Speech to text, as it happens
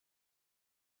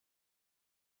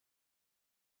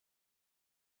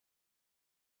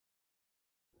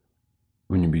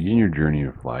When you begin your journey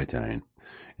of fly tying,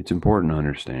 it's important to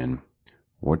understand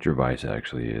what your vise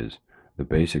actually is, the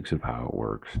basics of how it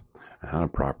works, and how to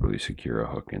properly secure a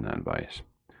hook in that vise.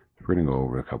 We're going to go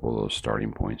over a couple of those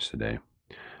starting points today.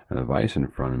 And the vise in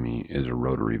front of me is a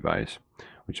rotary vise,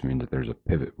 which means that there's a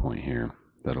pivot point here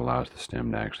that allows the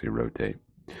stem to actually rotate.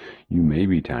 You may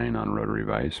be tying on a rotary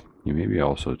vise. You may be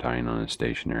also tying on a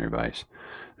stationary vise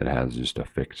that has just a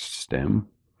fixed stem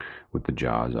with the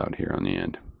jaws out here on the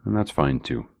end. And that's fine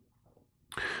too.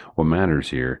 What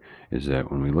matters here is that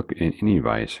when we look at any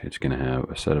vise, it's going to have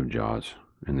a set of jaws.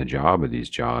 And the job of these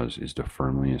jaws is to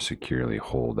firmly and securely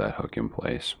hold that hook in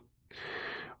place.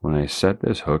 When I set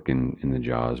this hook in the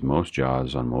jaws, most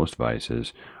jaws on most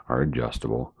vices are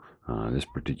adjustable. This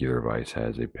particular vise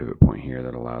has a pivot point here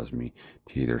that allows me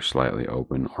to either slightly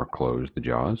open or close the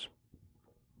jaws.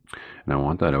 And I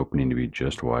want that opening to be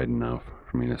just wide enough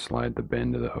for me to slide the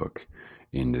bend of the hook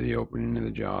into the opening of the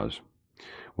jaws.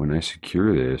 When I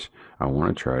secure this, I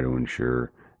want to try to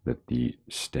ensure that the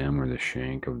stem or the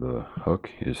shank of the hook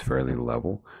is fairly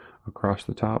level across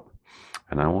the top.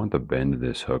 And I want the bend of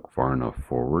this hook far enough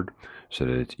forward so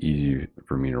that it's easy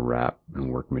for me to wrap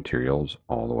and work materials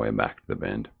all the way back to the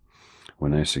bend.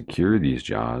 When I secure these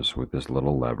jaws with this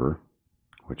little lever,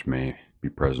 which may be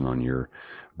present on your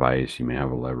vise, you may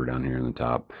have a lever down here on the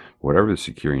top, whatever the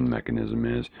securing mechanism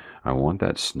is, I want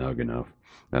that snug enough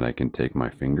that I can take my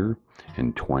finger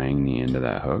and twang the end of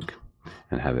that hook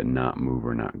and have it not move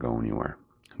or not go anywhere.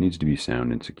 It needs to be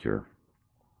sound and secure.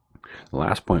 The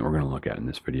last point we're going to look at in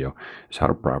this video is how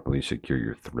to properly secure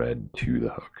your thread to the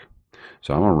hook.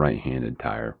 So I'm a right-handed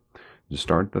tyer. To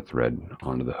start the thread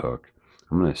onto the hook,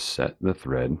 I'm going to set the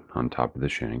thread on top of the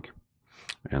shank,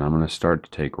 and I'm going to start to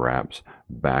take wraps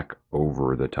back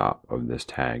over the top of this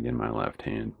tag in my left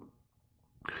hand.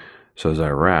 So as I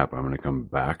wrap, I'm going to come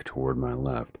back toward my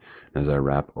left. As I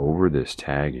wrap over this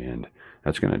tag end,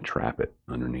 that's going to trap it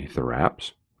underneath the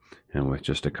wraps. And with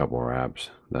just a couple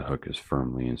wraps, that hook is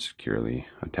firmly and securely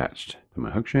attached to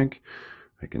my hook shank.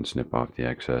 I can snip off the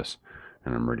excess,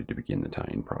 and I'm ready to begin the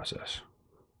tying process.